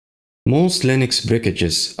Most Linux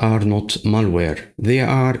breakages are not malware. They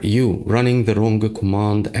are you running the wrong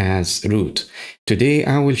command as root. Today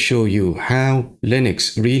I will show you how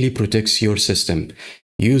Linux really protects your system.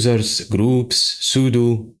 Users, groups,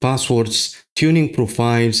 sudo, passwords, tuning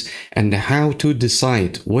profiles, and how to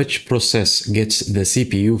decide which process gets the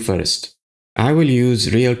CPU first. I will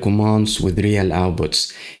use real commands with real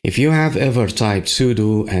outputs. If you have ever typed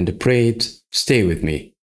sudo and prayed, stay with me.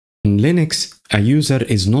 In Linux, a user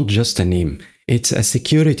is not just a name, it's a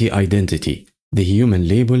security identity. The human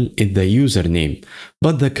label is the username,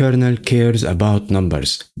 but the kernel cares about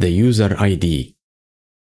numbers, the user ID.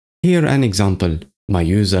 Here an example. My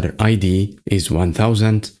user ID is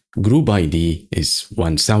 1000, group ID is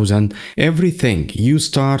 1000. Everything you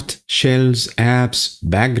start, shells, apps,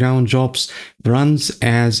 background jobs runs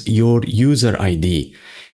as your user ID.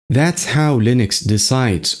 That's how Linux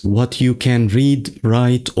decides what you can read,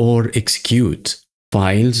 write, or execute.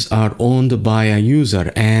 Files are owned by a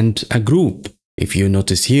user and a group. If you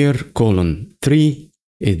notice here, :3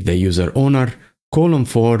 is the user owner,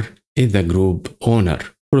 :4 is the group owner.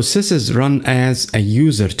 Processes run as a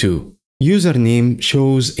user too. Username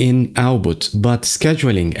shows in output, but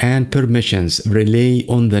scheduling and permissions rely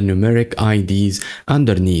on the numeric IDs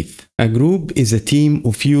underneath. A group is a team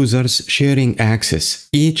of users sharing access.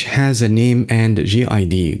 Each has a name and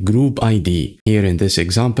GID, group ID. Here in this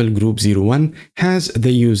example, group 01 has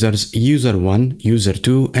the users user1,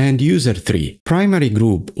 user2, and user3. Primary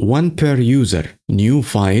group, one per user. New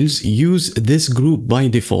files use this group by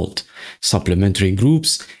default. Supplementary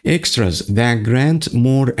groups, extras that grant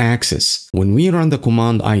more access. When we run the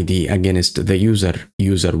command ID against the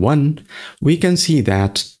user1, we can see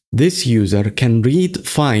that this user can read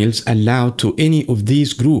files allowed to any of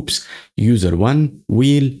these groups, user1,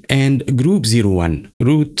 wheel, and group 01.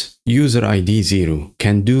 Root, user ID 0,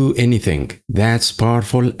 can do anything. That's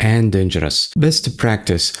powerful and dangerous. Best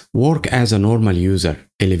practice, work as a normal user.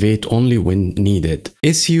 Elevate only when needed.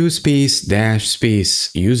 SU space dash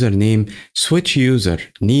space username, switch user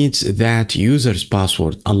needs that user's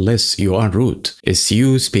password unless you are root.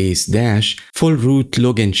 SU space dash full root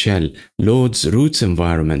login shell loads root's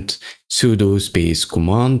environment. Sudo space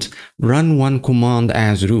command, run one command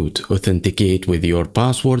as root, authenticate with your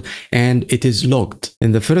password, and it is logged.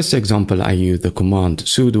 In the first example, I use the command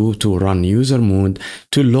sudo to run user mode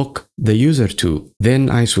to lock the user2. Then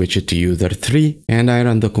I switch it to user3 and I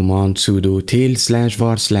run the command sudo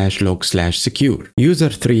tail/var/log/secure.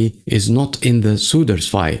 User3 is not in the sudoers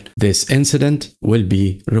file. This incident will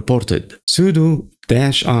be reported. Sudo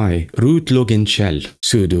 -i root login shell,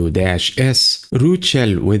 sudo -s root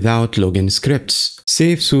shell without login scripts.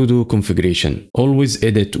 Save sudo configuration. Always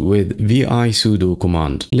edit with vi sudo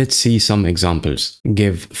command. Let's see some examples.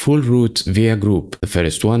 Give full root via group, the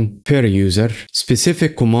first one, per user,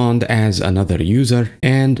 specific command as another user,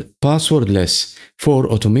 and passwordless for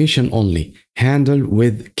automation only. Handle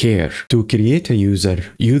with care. To create a user,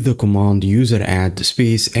 use the command user_add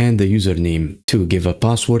space and the username. To give a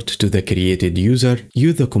password to the created user,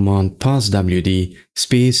 use the command passwd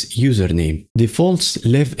space username. Defaults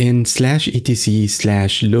live in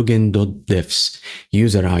 /etc/login.diffs.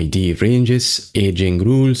 User ID ranges, aging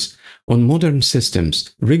rules. On modern systems,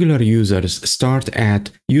 regular users start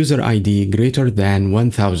at user ID greater than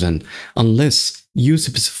 1000 unless you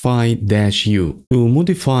specify -u. To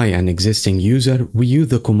modify an existing user, we use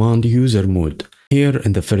the command usermod. Here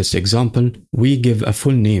in the first example, we give a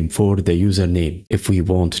full name for the username. If we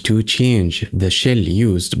want to change the shell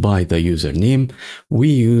used by the username, we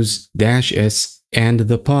use -s and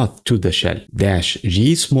the path to the shell,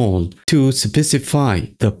 -g small, to specify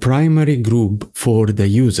the primary group for the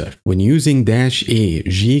user. When using -a,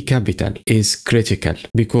 G capital is critical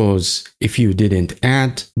because if you didn't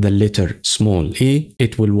add the letter small a,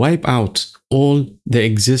 it will wipe out all the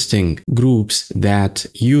existing groups that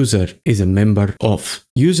user is a member of.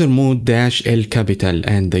 Usermod -l capital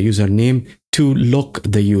and the username to lock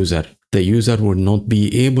the user. The user will not be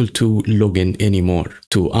able to log in anymore.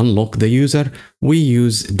 To unlock the user, we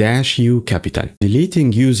use -u capital.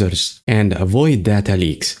 Deleting users and avoid data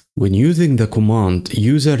leaks. When using the command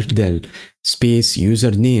userdel space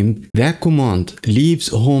username, that command leaves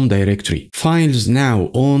home directory. Files now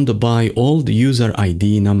owned by old user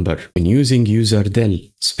ID number. When using userdel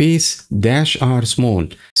space -r small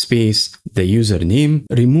space the username,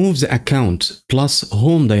 removes account plus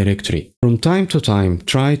home directory. From time to time,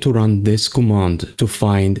 try to run this command to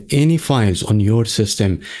find any files on your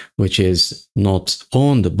system which is not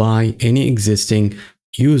owned by any existing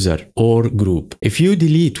user or group. If you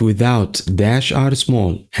delete without -r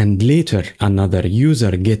small and later another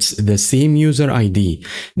user gets the same user ID,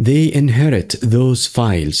 they inherit those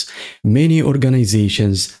files. Many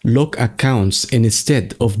organizations lock accounts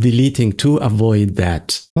instead of deleting to avoid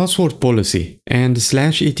that. Password policy and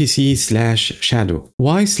 /etc/shadow.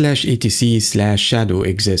 Why /etc/shadow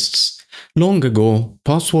exists? Long ago,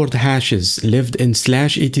 password hashes lived in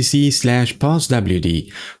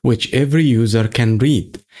 /etc/passwd, which every user can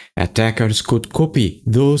read. Attackers could copy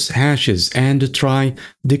those hashes and try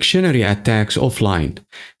dictionary attacks offline.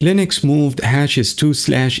 Linux moved hashes to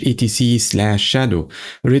 /etc/shadow,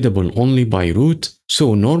 readable only by root,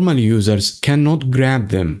 so normal users cannot grab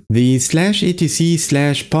them. The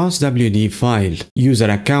 /etc/passwd file, user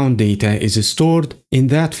account data is stored in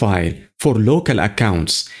that file. For local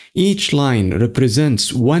accounts, each line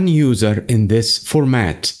represents one user in this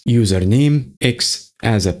format. Username X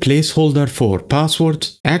as a placeholder for password.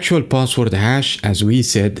 Actual password hash, as we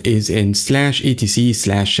said, is in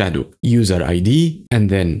 /etc/shadow. User ID and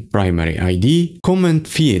then primary ID. Comment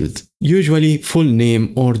field, usually full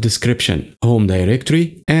name or description. Home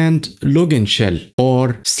directory and login shell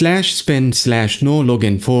or /spin/no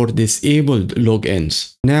login for disabled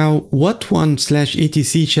logins. Now, what one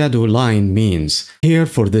 /etc/shadow line means? Here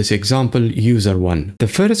for this example, user 1.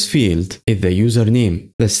 The first field is the username.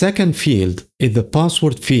 The second field is the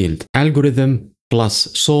password field. Algorithm plus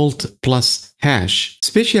salt plus hash.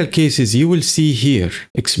 Special cases you will see here,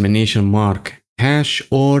 exclamation mark hash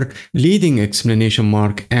or leading exclamation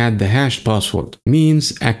mark at the hashed password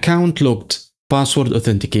means account locked, password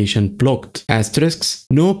authentication blocked. Asterisks,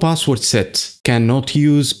 no password set, cannot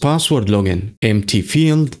use password login. Empty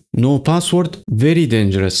field, no password, very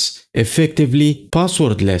dangerous, effectively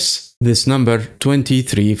passwordless. This number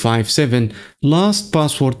 2357, last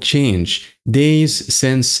password change, days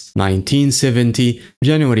since 1970,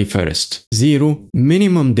 January 1st. 0,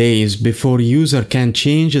 minimum days before user can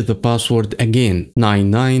change the password again,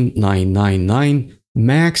 99999,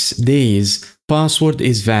 max days, password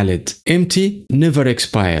is valid. Empty, never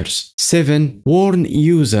expires. 7, warn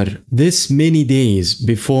user this many days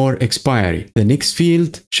before expiry. The next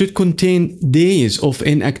field should contain days of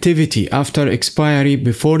inactivity after expiry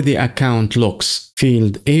before the account locks.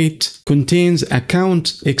 Field 8 contains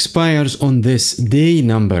account expires on this day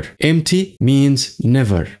number. Empty means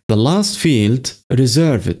never. The last field,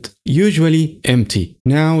 reserved, usually empty.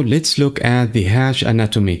 Now let's look at the hash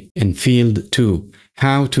anatomy in field 2.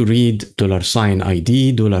 How to read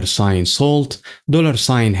 $ID, $salt,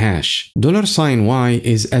 $hash. $Y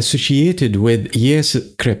is associated with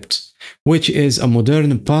YesCrypt, which is a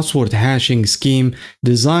modern password hashing scheme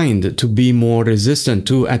designed to be more resistant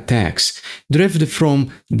to attacks, derived from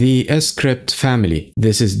the scrypt family.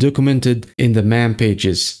 This is documented in the man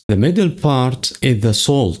pages. The middle part is the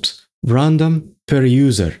salt, random per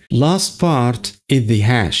user. Last part is the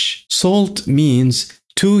hash. Salt means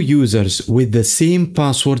two users with the same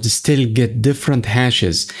password still get different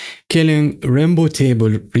hashes, killing rainbow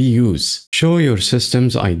table reuse. Show your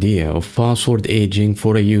system's idea of password aging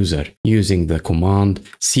for a user using the command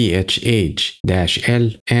chage-l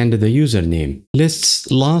and the username.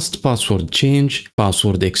 Lists last password change,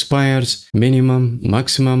 password expires, minimum,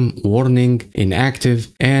 maximum, warning, inactive,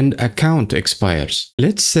 and account expires.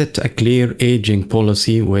 Let's set a clear aging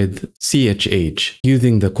policy with chage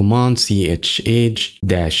using the command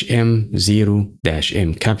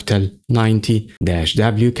chage-m0-m capital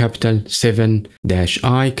 90-w capital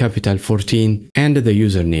 7-i capital 14 and the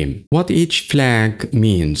username. What each flag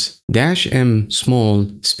means: -m small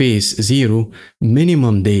space 0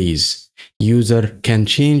 minimum days, user can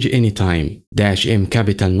change anytime. -m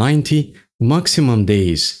capital 90 maximum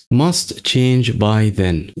days, must change by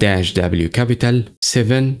then. -w capital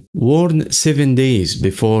 7 warn 7 days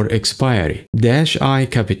before expiry. -i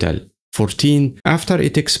capital 14, after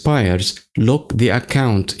it expires, lock the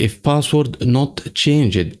account if password not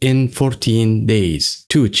changed in 14 days.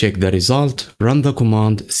 To check the result, run the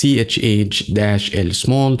command chage-l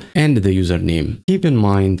small and the username. Keep in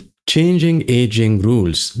mind, changing aging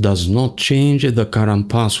rules does not change the current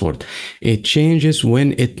password. It changes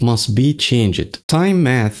when it must be changed. Time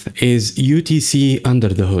math is UTC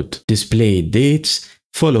under the hood. Display dates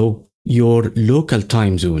follow your local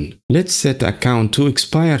time zone. Let's set account to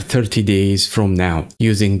expire 30 days from now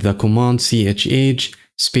using the command chage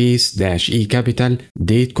space -e capital,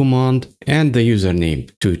 date command, and the username.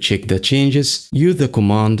 To check the changes, use the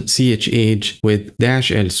command chh with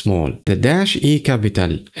 -l small. The -e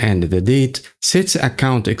capital and the date sets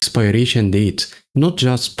account expiration date, not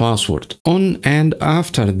just password. On and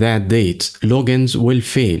after that date, logins will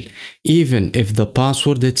fail, even if the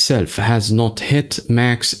password itself has not hit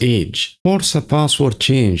max age. Force a password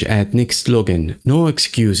change at next login, no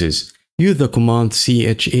excuses. Use the command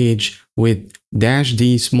chh with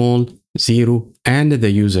 -d small 0 and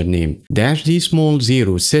the username. -d small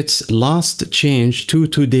 0 sets last change to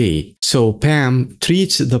today, so PAM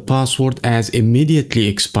treats the password as immediately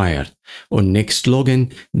expired. On next login,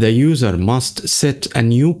 the user must set a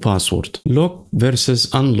new password. Lock versus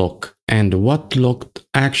unlock, and what locked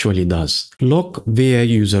actually does. Lock via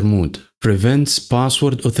user mode prevents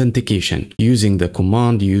password authentication using the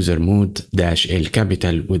command usermod -l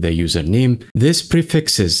capital with the username. This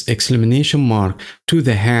prefixes exclamation mark to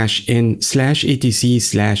the hash in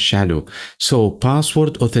 /etc/shadow, so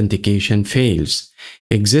password authentication fails.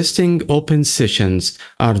 Existing open sessions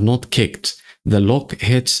are not kicked. The lock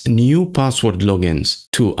hits new password logins.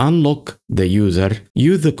 To unlock the user,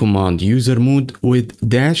 use the command usermod with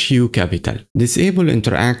 -u capital. Disable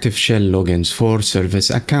interactive shell logins for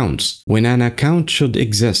service accounts. When an account should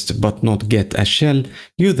exist but not get a shell,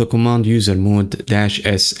 use the command usermod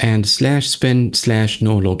 -s and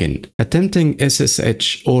 /spin/no login. Attempting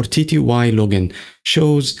SSH or TTY login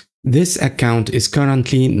shows this account is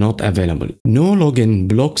currently not available. No login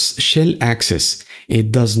blocks shell access.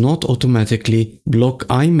 It does not automatically block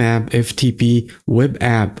IMAP FTP web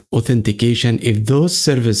app authentication if those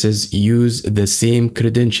services use the same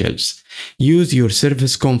credentials. Use your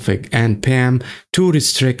service config and PAM to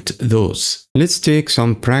restrict those. Let's take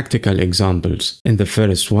some practical examples. In the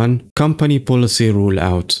first one, company policy rule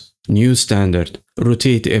out. New standard.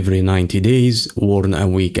 Rotate every 90 days, warn a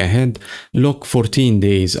week ahead, lock 14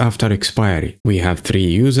 days after expiry. We have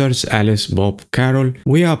 3 users, Alice, Bob, Carol.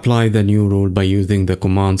 We apply the new rule by using the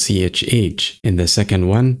command chh. In the second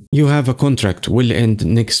one, you have a contract will end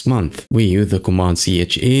next month. We use the command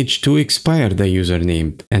chh to expire the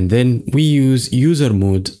username, and then we use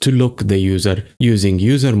usermod to lock the user using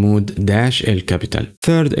usermod -l capital.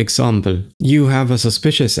 Third example, you have a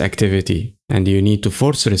suspicious activity and you need to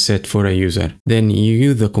force reset for a user. Then you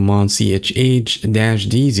use the command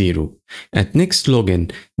chh-d0. At next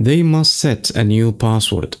login, they must set a new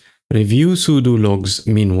password. Review sudo logs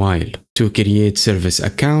meanwhile. To create service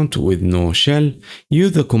account with no shell,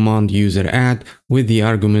 use the command useradd with the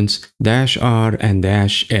arguments -r and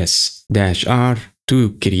 -s. -r to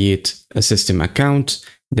create a system account,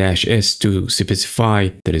 -s to specify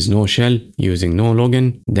there is no shell using no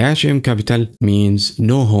login, -m capital means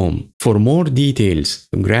no home. For more details,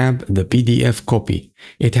 grab the PDF copy.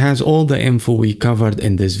 It has all the info we covered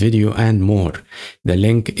in this video and more. The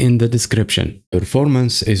link in the description.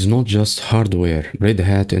 Performance is not just hardware. Red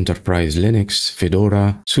Hat Enterprise Linux,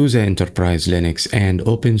 Fedora, SUSE Enterprise Linux, and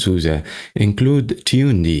openSUSE include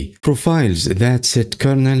tuned-d, profiles that set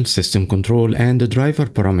kernel, system control, and driver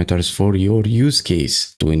parameters for your use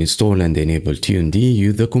case. To install and enable tuned-d,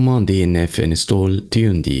 use the command dnf install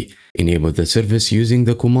tuned-d. Enable the service using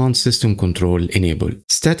the command system control enable.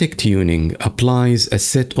 Static tuning applies a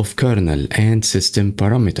set of kernel and system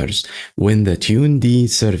parameters when the tuned-d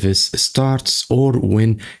service starts or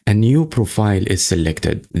when a new profile is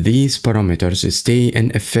selected. These parameters stay in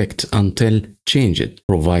effect until changed,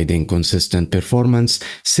 providing consistent performance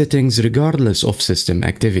settings regardless of system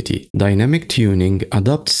activity. Dynamic tuning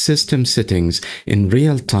adapts system settings in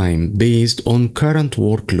real time based on current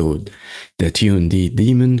workload. The tuned-d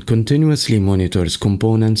daemon continuously monitors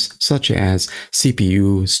components such as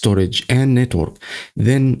CPU, storage, and network,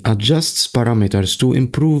 then adjusts parameters to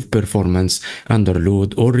improve performance under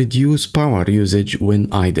load or reduce power usage when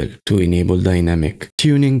idle. To enable dynamic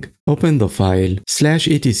tuning, open the file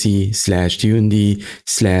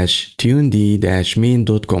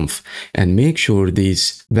 /etc/tuned/tuned-main.conf and make sure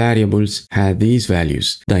these variables have these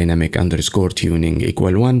values: dynamic_tuning =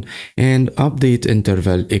 1 and update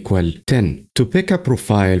interval = 10. To pick a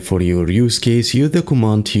profile for your use case, use the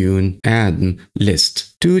command tuned-adm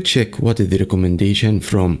list. To check what is the recommendation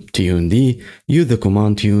from tuned-d, use the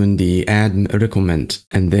command tuned-adm recommend.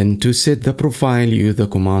 And then to set the profile, use the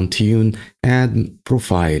command tuned-adm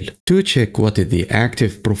profile. To check what is the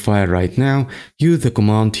active profile right now, use the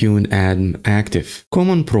command tuned-adm active.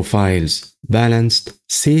 Common profiles balanced,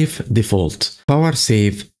 safe default, power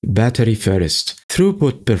save, battery first,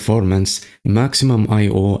 throughput performance, maximum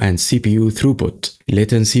I/O and CPU throughput,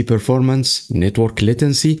 latency performance, network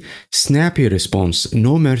latency, snappy response,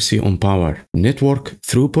 no mercy on power, network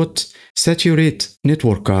throughput, saturate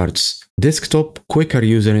network cards, desktop quicker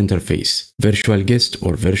user interface, virtual guest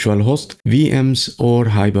or virtual host, VMs or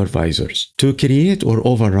hypervisors. To create or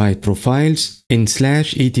override profiles in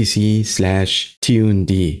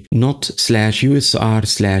 /etc/tuned, not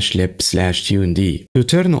 /usr/lib/tuned. To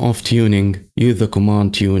turn off tuning, use the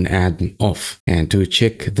command tuned-adm off. And to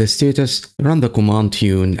check the status, run the command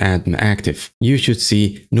tuned-adm active. You should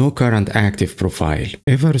see no current active profile.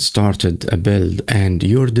 Ever started a build and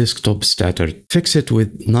your desktop stuttered? Fix it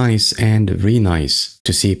with nice and Renice.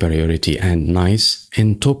 To see priority and nice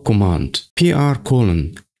in top command, PR:,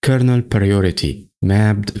 priority,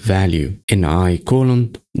 mapped value, NI:,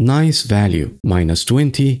 nice value,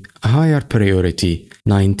 -20, higher priority,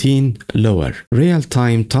 19, lower.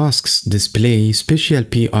 Real-time tasks display special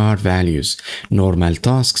PR values. Normal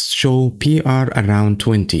tasks show PR around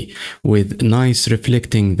 20, with nice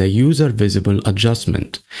reflecting the user visible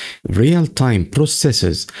adjustment. Real-time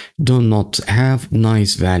processes do not have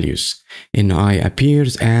nice values. NI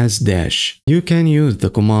appears as dash. You can use the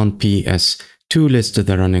command PS to list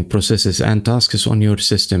the running processes and tasks on your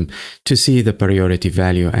system to see the priority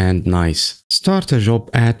value and nice. Start a job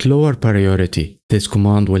at lower priority. This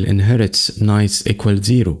command will inherit nice =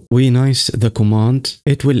 0. We nice the command,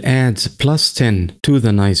 it will add +10 to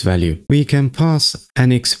the nice value. We can pass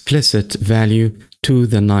an explicit value to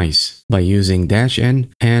the nice by using -n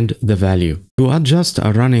and the value. To adjust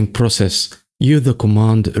a running process, use the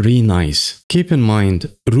command renice. Keep in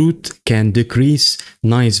mind, root can decrease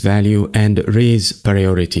nice value and raise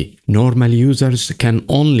priority. Normal users can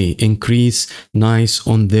only increase nice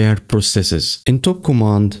on their processes. In top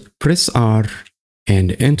command, press R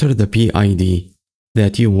and enter the PID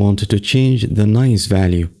that you want to change the nice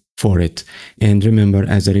value for it. And remember,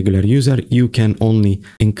 as a regular user, you can only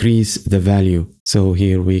increase the value. So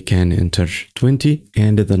here we can enter 20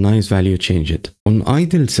 and the nice value change it. On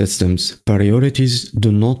idle systems, priorities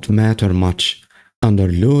do not matter much.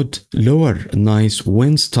 Under load, lower nice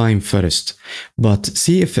wins time first, but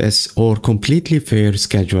CFS or completely fair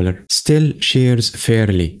scheduler still shares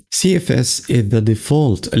fairly. CFS is the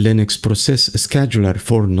default Linux process scheduler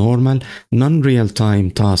for normal,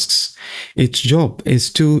 non-real-time tasks. Its job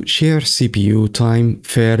is to share CPU time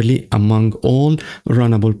fairly among all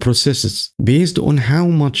runnable processes, based on how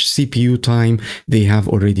much CPU time they have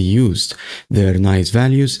already used, their nice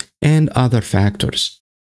values, and other factors.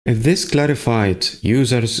 If this clarified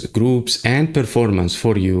users, groups, and performance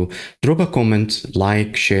for you, drop a comment,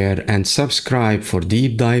 like, share, and subscribe for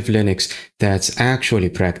deep dive Linux that's actually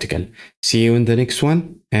practical. See you in the next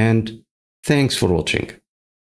one, and thanks for watching.